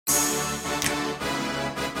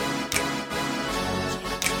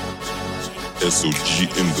SOG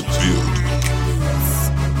in the building.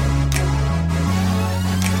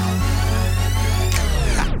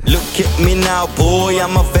 Look at me now, boy,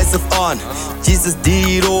 I'm a vessel of honor. Jesus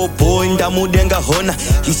did, oh boy, ndamudenga hona.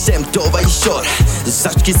 He shemmed over his shoulder.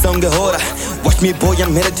 Zachki songehora. Watch me, boy,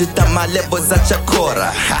 I'm headed to the my levels at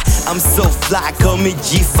Chakora. I'm so fly, call me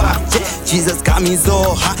G5. Yeah, Jesus got me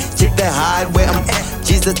so high. Check the height where I'm at.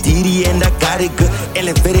 Jesus did it and I got it good.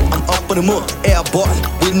 Elevated, I'm up on the moon. Airborne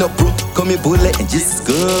with no proof. Call me bullet and Jesus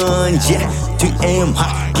gun. Yeah, 2 a.m.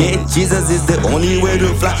 high. Yeah, Jesus is the only way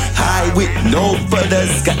to fly high with no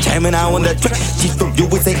feathers. Got jamming out on the track. She's from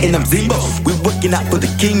U.S.A and I'm Zimbabwe. We working out for the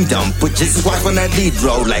kingdom. Put Jesus' wife on that lead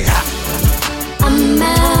road like ha. I'm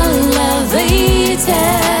elevated,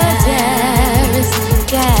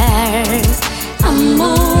 yes. I'm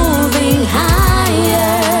moving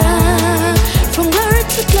higher. From glory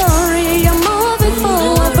to glory, I'm moving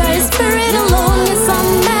forward. By His Spirit alone, yes,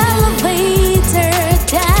 I'm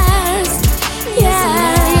elevated, yes,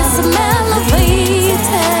 I'm elevated.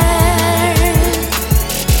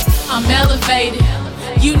 I'm elevated,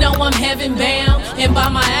 you know I'm heaven bound. And by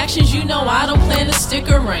my actions, you know I don't plan to stick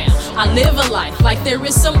around. I live a life like there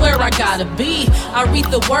is somewhere I gotta be. I read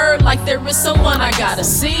the word like there is someone I gotta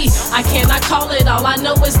see. I cannot call it, all I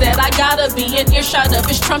know is that I gotta be in earshot of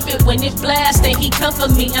His trumpet when it blasts. And He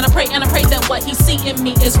comfort me, and I pray that what He see in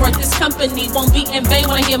me is worth His company. Won't be in vain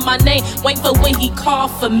when I hear my name. Wait for when He call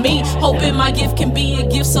for me. Hoping my gift can be a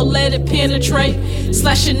gift, so let it penetrate.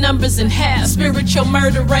 Slashing numbers in half, spiritual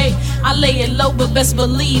murder rate. I lay it low, but best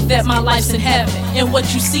believe that my life's in heaven. And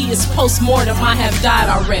what you see is post-mortem, I have died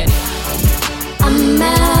already. I'm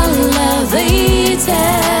elevated,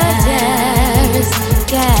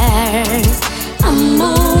 yes. I'm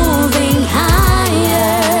moving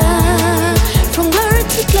higher. From glory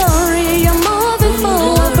to glory, I'm moving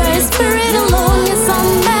forward. By His Spirit alone, yes,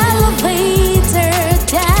 I'm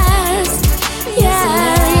elevated,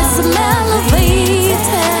 yes, I'm elevated.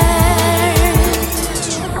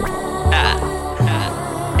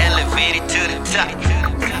 Elevated to the top.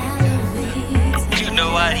 You know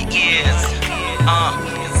what it is.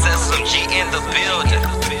 It's SOG in the building.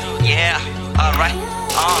 Yeah, alright.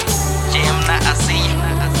 JaeMac, I see you.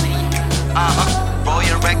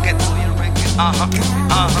 Royal Records.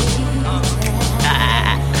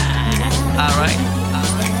 Alright.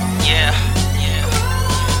 Yeah.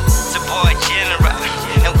 It's your boy General,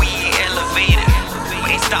 and we elevated. We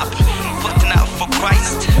ain't stopping. Putting out for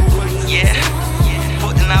Christ. Yeah.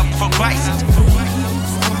 Putting out for Christ.